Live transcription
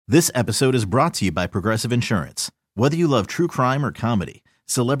This episode is brought to you by Progressive Insurance. Whether you love true crime or comedy,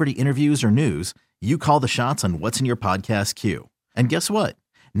 celebrity interviews or news, you call the shots on what's in your podcast queue. And guess what?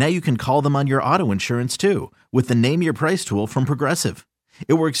 Now you can call them on your auto insurance too with the Name Your Price tool from Progressive.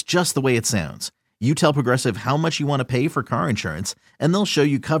 It works just the way it sounds. You tell Progressive how much you want to pay for car insurance, and they'll show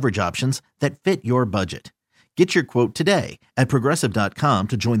you coverage options that fit your budget. Get your quote today at Progressive.com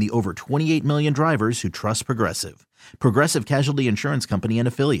to join the over 28 million drivers who trust Progressive. Progressive Casualty Insurance Company and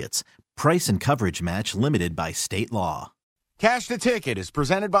Affiliates. Price and coverage match limited by state law. Cash the Ticket is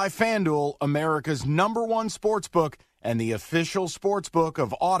presented by FanDuel, America's #1 sportsbook and the official sportsbook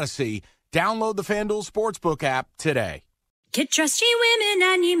of Odyssey. Download the FanDuel Sportsbook app today. Get dressed, ye women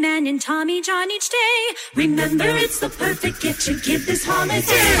and ye men, in Tommy John each day. Remember, it's the perfect gift to give this holiday.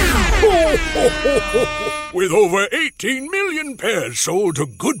 Ho, ho, ho, ho, ho. With over 18 million pairs sold to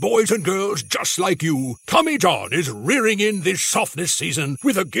good boys and girls just like you, Tommy John is rearing in this softness season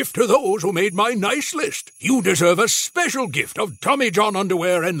with a gift to those who made my nice list. You deserve a special gift of Tommy John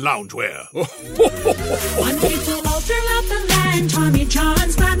underwear and loungewear. One people all throughout the land, Tommy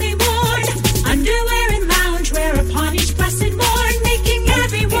John's gladly worn. Underwear and loungewear upon each blessed morn, making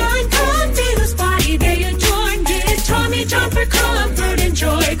everyone comfy whose body they adorn. Give Tommy John for comfort and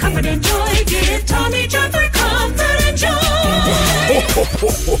joy, comfort and joy. Give Tommy John for comfort and joy.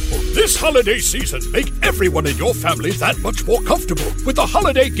 This holiday season, make everyone in your family that much more comfortable with the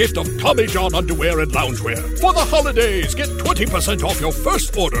holiday gift of Tommy John underwear and loungewear. For the holidays, get 20% off your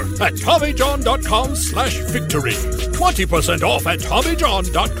first order at TommyJohn.com/victory. 20% off at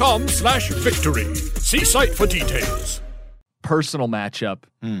TommyJohn.com/victory. See site for details. Personal matchup.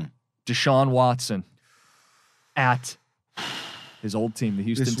 Deshaun Watson at his old team, the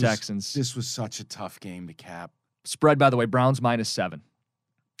Houston Texans. This was such a tough game to cap. Spread, by the way, Browns -7.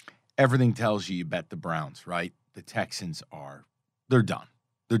 Everything tells you bet the Browns, right? The Texans they're done.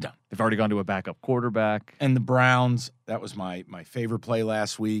 They're done. They've already gone to a backup quarterback. And the Browns, that was my favorite play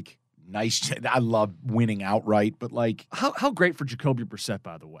last week. Nice. I love winning outright, but like. How great for Jacoby Brissett,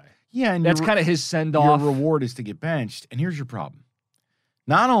 by the way. Yeah, and that's kind of his send-off. Your reward is to get benched, and here's your problem.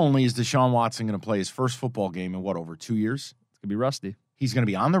 Not only is Deshaun Watson going to play his first football game in over 2 years? It's going to be rusty. He's going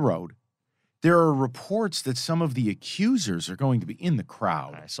to be on the road. There are reports that some of the accusers are going to be in the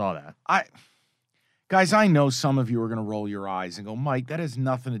crowd. I saw that. Guys, I know some of you are going to roll your eyes and go, Mike, that has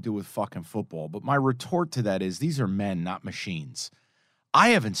nothing to do with fucking football. But my retort to that is these are men, not machines. I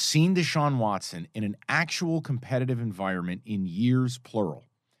haven't seen Deshaun Watson in an actual competitive environment in years, plural.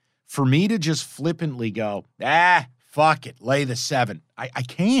 For me to just flippantly go, fuck it, lay the 7. I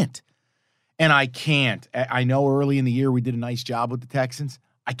can't. And I can't. I know early in the year we did a nice job with the Texans.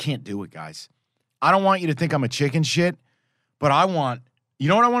 I can't do it, guys. I don't want you to think I'm a chicken shit, but you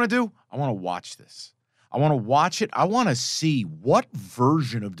know what I want to do? I want to watch this. I want to watch it. I want to see what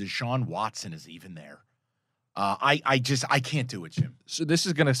version of Deshaun Watson is even there. I can't do it, Jim. So this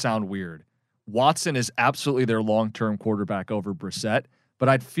is going to sound weird. Watson is absolutely their long-term quarterback over Brissett, but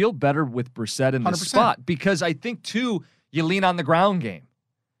I'd feel better with Brissett in this 100%. spot because I think, too, you lean on the ground game.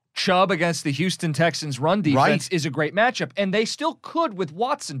 Chubb against the Houston Texans run defense is a great matchup, and they still could with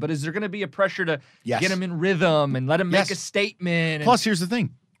Watson, but is there going to be a pressure to get him in rhythm and let him make a statement? Plus, here's the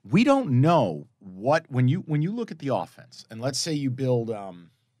thing. We don't know when you look at the offense, and let's say you build,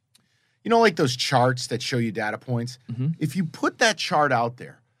 like those charts that show you data points. Mm-hmm. If you put that chart out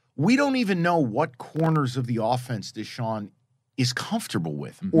there, we don't even know what corners of the offense Deshaun is comfortable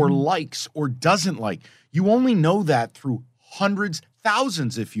with or likes or doesn't like. You only know that through hundreds,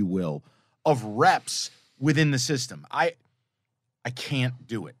 thousands, if you will, of reps within the system. I can't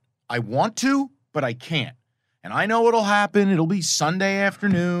do it. I want to, but I can't. And I know it'll happen. It'll be Sunday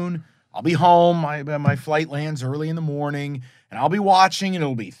afternoon. I'll be home. My flight lands early in the morning, and I'll be watching, and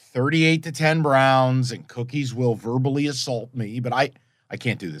it'll be 38-10 Browns, and Cookies will verbally assault me. But I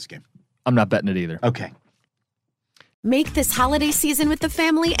can't do this game. I'm not betting it either. Okay. Make this holiday season with the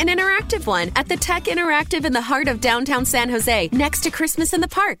family an interactive one at the Tech Interactive in the heart of downtown San Jose, next to Christmas in the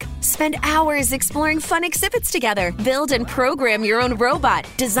Park. Spend hours exploring fun exhibits together. Build and program your own robot.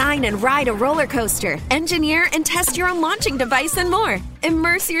 Design and ride a roller coaster. Engineer and test your own launching device and more.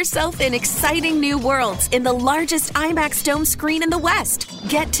 Immerse yourself in exciting new worlds in the largest IMAX dome screen in the West.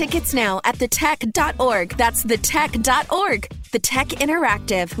 Get tickets now at thetech.org. That's thetech.org. The Tech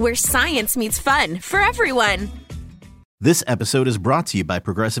Interactive, where science meets fun for everyone. This episode is brought to you by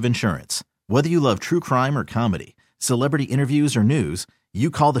Progressive Insurance. Whether you love true crime or comedy, celebrity interviews or news, you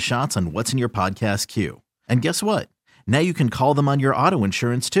call the shots on what's in your podcast queue. And guess what? Now you can call them on your auto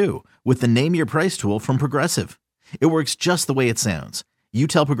insurance too with the Name Your Price tool from Progressive. It works just the way it sounds. You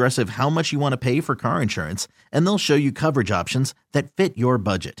tell Progressive how much you want to pay for car insurance, and they'll show you coverage options that fit your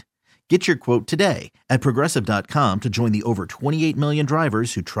budget. Get your quote today at Progressive.com to join the over 28 million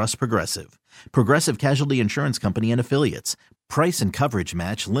drivers who trust Progressive. Progressive Casualty Insurance Company and Affiliates. Price and coverage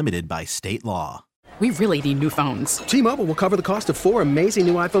match limited by state law. We really need new phones. T-Mobile will cover the cost of 4 amazing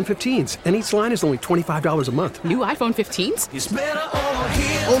new iPhone 15s, and each line is only $25 a month. New iPhone 15s? It's better over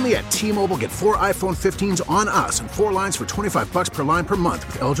here. Only at T-Mobile, get 4 iPhone 15s on us and 4 lines for $25 per line per month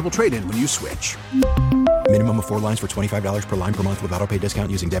with eligible trade-in when you switch. Minimum of 4 lines for $25 per line per month with autopay discount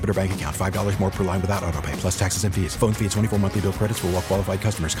using debit or bank account. $5 more per line without autopay, plus taxes and fees. Phone fee at 24 monthly bill credits for well-qualified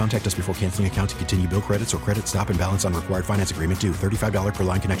customers. Contact us before canceling account to continue bill credits or credit stop and balance on required finance agreement due. $35 per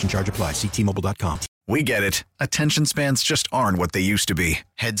line connection charge applies. See T-Mobile.com. We get it. Attention spans just aren't what they used to be.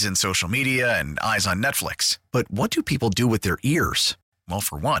 Heads in social media and eyes on Netflix. But what do people do with their ears? Well,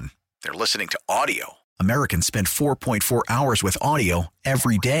 for one, they're listening to audio. Americans spend 4.4 hours with audio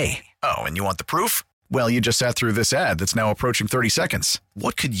every day. Oh, and you want the proof? Well, you just sat through this ad that's now approaching 30 seconds.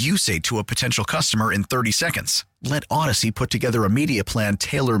 What could you say to a potential customer in 30 seconds? Let Odyssey put together a media plan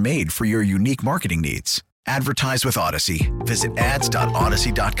tailor-made for your unique marketing needs. Advertise with Odyssey. Visit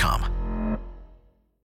ads.odyssey.com.